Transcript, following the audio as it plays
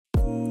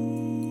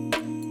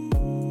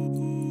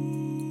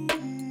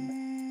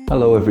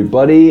Hello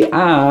everybody,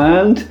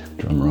 and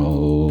drum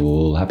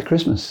roll, happy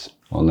Christmas.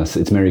 Well, unless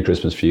it's Merry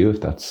Christmas for you,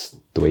 if that's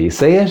the way you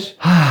say it.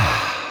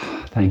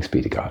 Thanks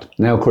be to God.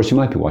 Now, of course, you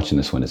might be watching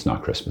this when it's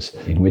not Christmas,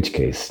 in which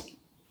case,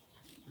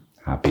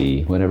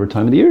 happy whatever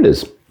time of the year it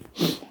is.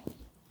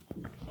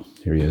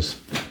 Here he is,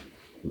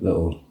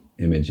 little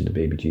image of the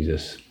baby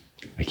Jesus.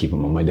 I keep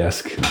him on my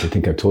desk. I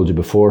think I've told you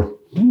before.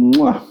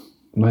 Mwah.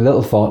 My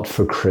little thought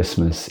for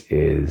Christmas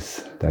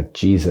is that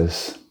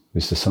Jesus,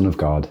 who's the Son of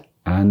God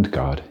and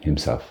God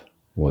himself,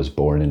 was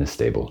born in a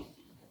stable.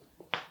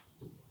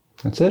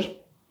 That's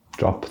it.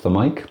 Drop the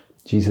mic.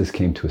 Jesus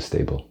came to a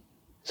stable.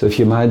 So if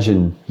you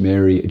imagine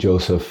Mary,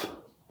 Joseph,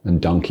 and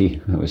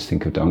donkey, I always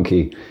think of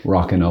donkey,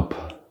 rocking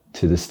up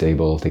to the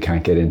stable. They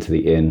can't get into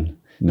the inn,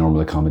 normal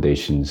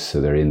accommodations,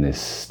 so they're in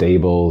this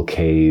stable,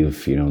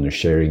 cave, and they're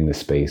sharing the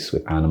space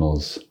with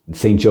animals.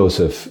 St.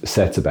 Joseph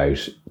sets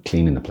about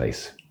cleaning the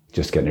place,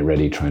 just getting it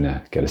ready, trying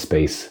to get a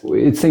space.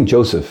 It's St.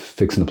 Joseph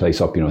fixing the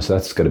place up, so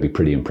that's got to be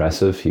pretty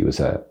impressive. He was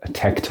a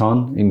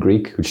tekton in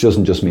Greek, which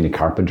doesn't just mean a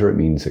carpenter, it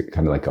means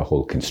kind of like a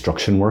whole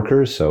construction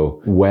worker.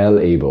 So well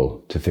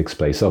able to fix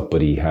place up,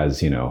 but he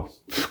has, a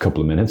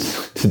couple of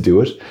minutes to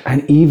do it.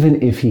 And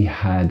even if he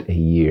had a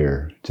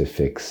year to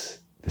fix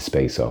the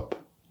space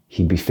up,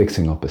 he'd be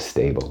fixing up a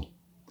stable.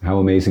 How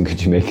amazing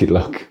could you make it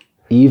look?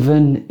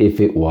 Even if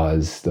it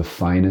was the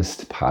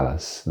finest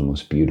palace, the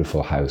most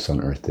beautiful house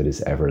on earth that has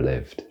ever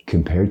lived,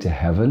 compared to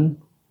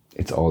heaven,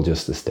 it's all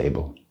just a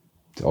stable.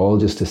 It's all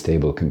just a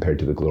stable compared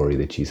to the glory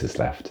that Jesus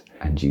left.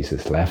 And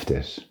Jesus left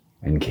it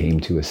and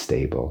came to a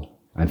stable.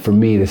 And for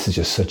me, this is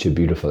just such a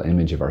beautiful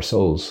image of our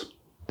souls.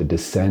 The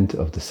descent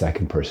of the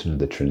second person of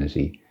the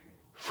Trinity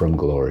from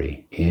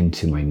glory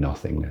into my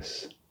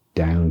nothingness,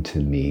 down to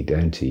me,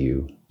 down to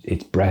you.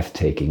 It's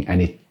breathtaking,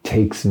 and it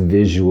takes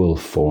visual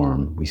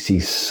form. We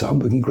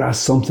can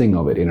grasp something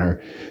of it in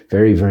our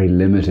very, very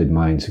limited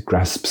minds,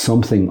 grasp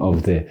something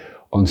of the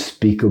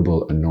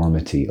unspeakable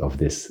enormity of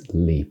this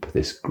leap,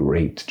 this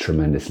great,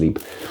 tremendous leap.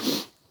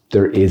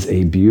 There is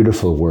a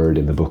beautiful word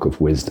in the Book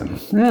of Wisdom,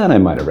 and I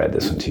might have read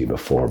this one to you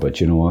before,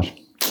 but you know what?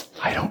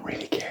 I don't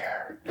really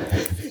care.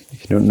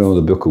 If you don't know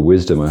the Book of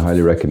Wisdom, I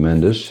highly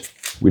recommend it.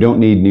 We don't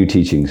need new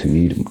teachings, we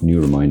need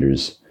new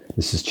reminders.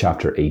 This is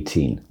chapter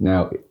 18.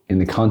 Now, in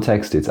the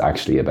context, it's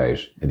actually about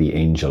the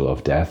angel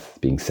of death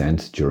being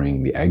sent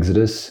during the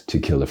Exodus to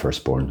kill the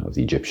firstborn of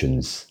the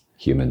Egyptians,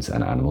 humans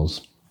and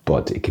animals.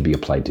 But it can be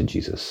applied to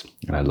Jesus.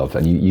 And I love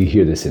that. And you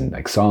hear this in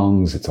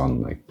songs, it's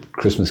on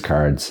Christmas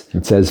cards.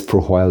 It says,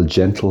 "For while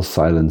gentle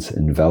silence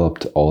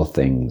enveloped all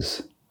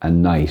things,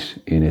 and night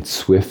in its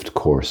swift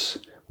course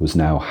was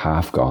now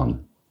half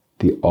gone,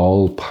 the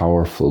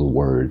all-powerful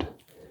word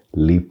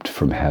leaped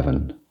from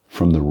heaven,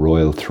 from the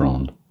royal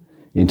throne,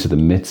 into the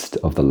midst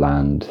of the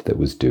land that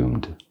was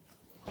doomed."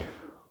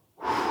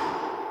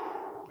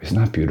 Isn't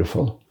that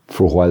beautiful?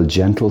 For while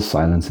gentle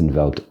silence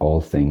enveloped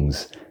all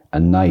things,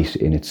 and night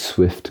in its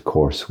swift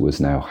course was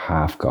now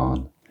half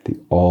gone, the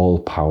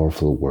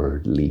all-powerful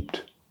word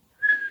leaped.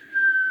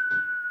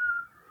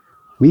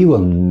 We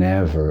will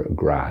never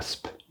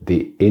grasp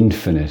the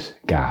infinite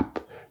gap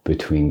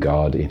between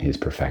God in his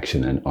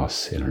perfection and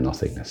us in our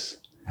nothingness,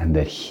 and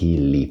that he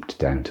leaped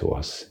down to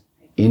us,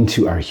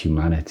 into our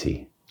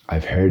humanity.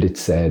 I've heard it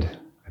said,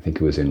 I think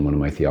it was in one of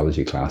my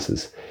theology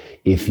classes,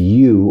 if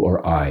you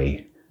or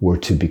I were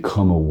to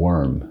become a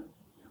worm,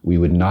 we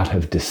would not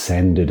have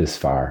descended as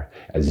far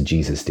as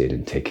Jesus did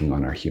in taking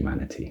on our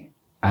humanity.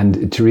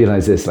 And to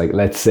realize this,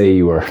 let's say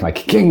you were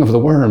king of the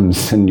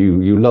worms and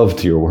you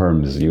loved your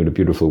worms, you had a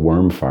beautiful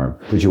worm farm,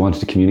 but you wanted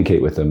to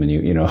communicate with them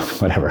and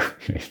whatever,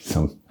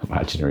 some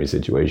imaginary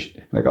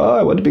situation.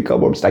 I want to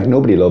become worms.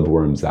 Nobody loved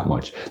worms that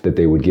much that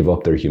they would give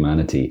up their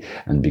humanity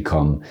and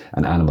become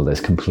an animal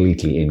that's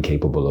completely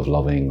incapable of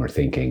loving or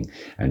thinking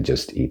and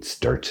just eats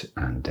dirt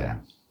and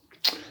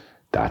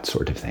that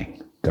sort of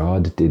thing.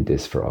 God did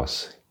this for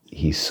us.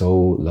 He so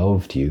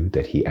loved you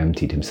that he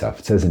emptied himself.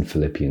 It says in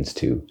Philippians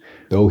 2,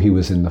 though he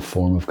was in the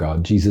form of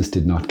God, Jesus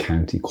did not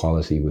count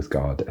equality with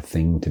God a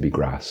thing to be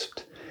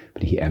grasped,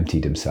 but he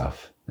emptied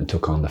himself and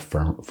took on the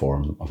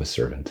form of a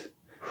servant.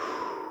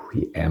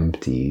 He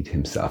emptied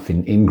himself.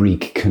 In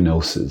Greek,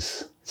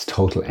 kenosis. It's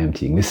total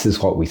emptying. This is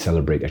what we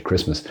celebrate at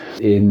Christmas.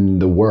 In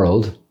the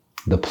world,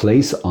 the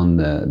place on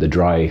the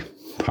dry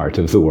part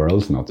of the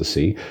world, not the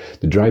sea,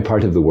 the dry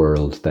part of the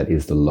world that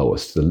is the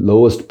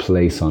lowest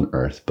place on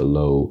earth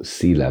below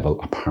sea level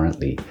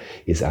apparently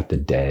is at the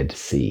Dead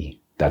Sea.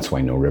 That's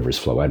why no rivers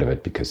flow out of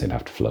it, because they'd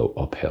have to flow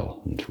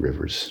uphill, and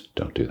rivers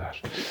don't do that.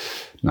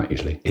 Not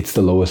usually. It's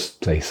the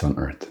lowest place on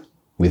earth.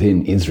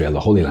 Within Israel,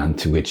 the Holy Land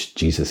to which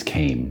Jesus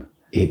came,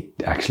 it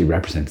actually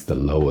represents the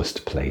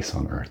lowest place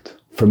on earth.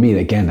 For me,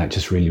 again, that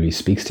just really, really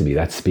speaks to me.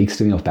 That speaks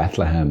to me of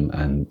Bethlehem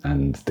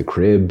and the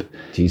crib.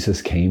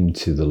 Jesus came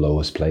to the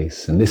lowest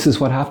place. And this is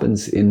what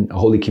happens in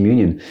Holy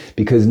Communion,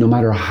 because no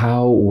matter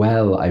how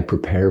well I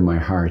prepare my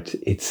heart,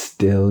 it's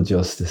still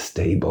just a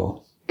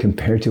stable.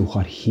 Compared to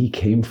what he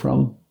came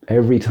from,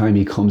 every time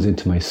he comes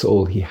into my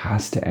soul, he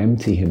has to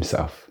empty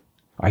himself.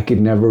 I could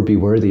never be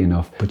worthy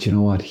enough. But you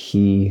know what?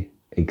 He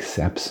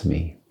accepts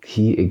me.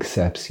 He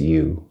accepts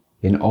you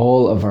in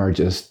all of our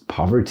just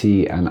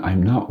poverty and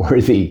I'm not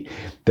worthy,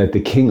 that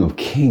the King of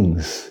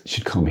Kings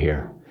should come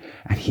here.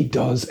 And he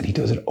does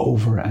it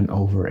over and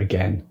over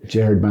again.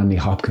 Gerard Manley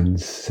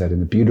Hopkins said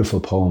in a beautiful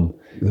poem,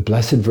 the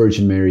Blessed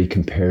Virgin Mary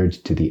compared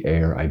to the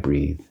air I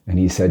breathe. And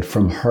he said,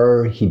 from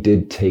her he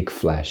did take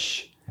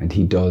flesh, and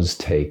he does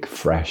take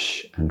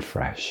fresh and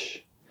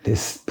fresh.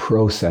 This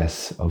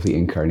process of the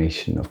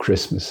incarnation of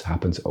Christmas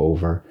happens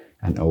over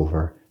and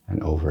over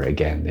and over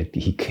again, that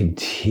he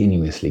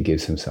continuously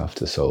gives himself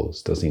to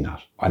souls, does he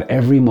not? At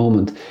every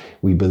moment,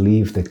 we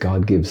believe that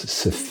God gives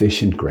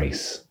sufficient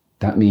grace.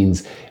 That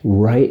means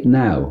right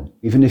now,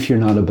 even if you're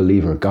not a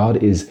believer,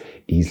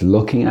 he's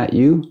looking at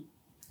you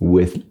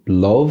with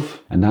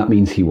love, and that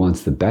means he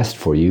wants the best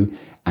for you,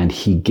 and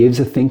he gives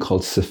a thing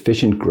called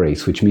sufficient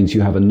grace, which means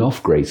you have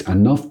enough grace,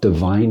 enough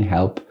divine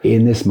help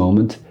in this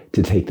moment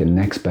to take the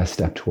next best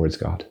step towards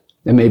God.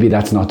 And maybe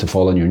that's not to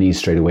fall on your knees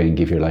straight away and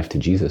give your life to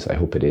Jesus. I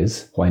hope it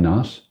is. Why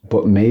not?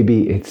 But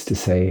maybe it's to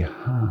say,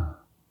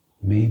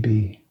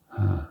 maybe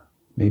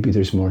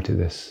there's more to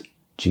this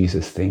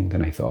Jesus thing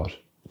than I thought.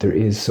 There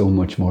is so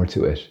much more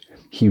to it.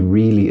 He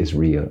really is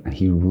real and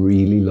he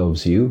really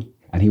loves you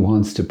and he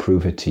wants to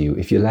prove it to you.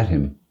 If you let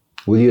him,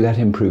 will you let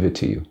him prove it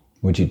to you?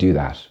 Would you do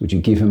that? Would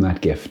you give him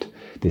that gift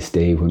this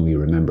day when we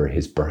remember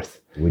his birth?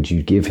 Would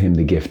you give him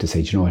the gift to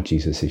say, do you know what,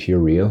 Jesus, if you're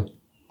real,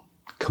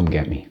 come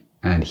get me.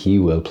 And he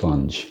will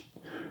plunge.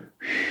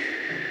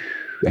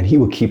 And he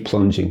will keep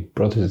plunging.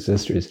 Brothers and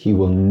sisters, he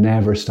will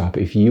never stop.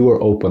 If you are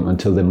open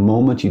until the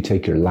moment you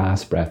take your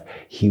last breath,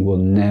 he will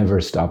never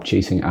stop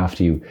chasing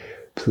after you.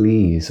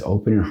 Please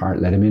open your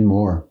heart, let him in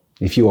more.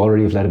 If you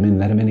already have let him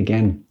in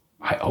again.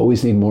 I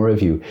always need more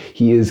of you.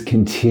 He is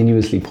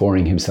continuously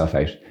pouring himself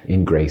out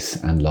in grace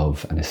and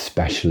love, and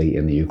especially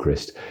in the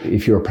Eucharist.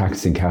 If you're a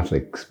practicing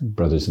Catholic,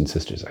 brothers and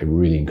sisters, I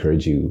really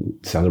encourage you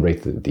to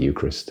celebrate the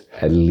Eucharist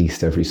at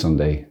least every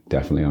Sunday,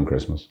 definitely on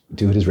Christmas.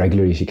 Do it as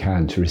regularly as you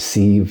can to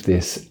receive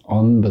this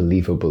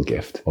unbelievable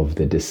gift of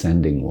the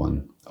descending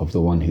one, of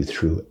the one who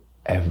threw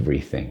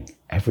everything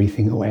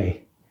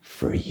away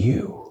for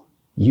you.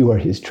 You are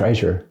his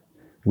treasure.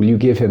 Will you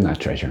give him that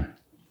treasure?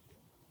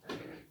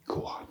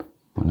 Go on.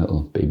 My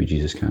little baby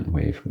Jesus can't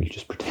wave. We'll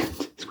just pretend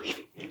it's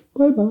waving.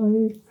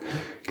 Bye-bye.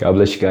 God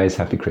bless you guys.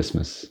 Happy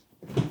Christmas.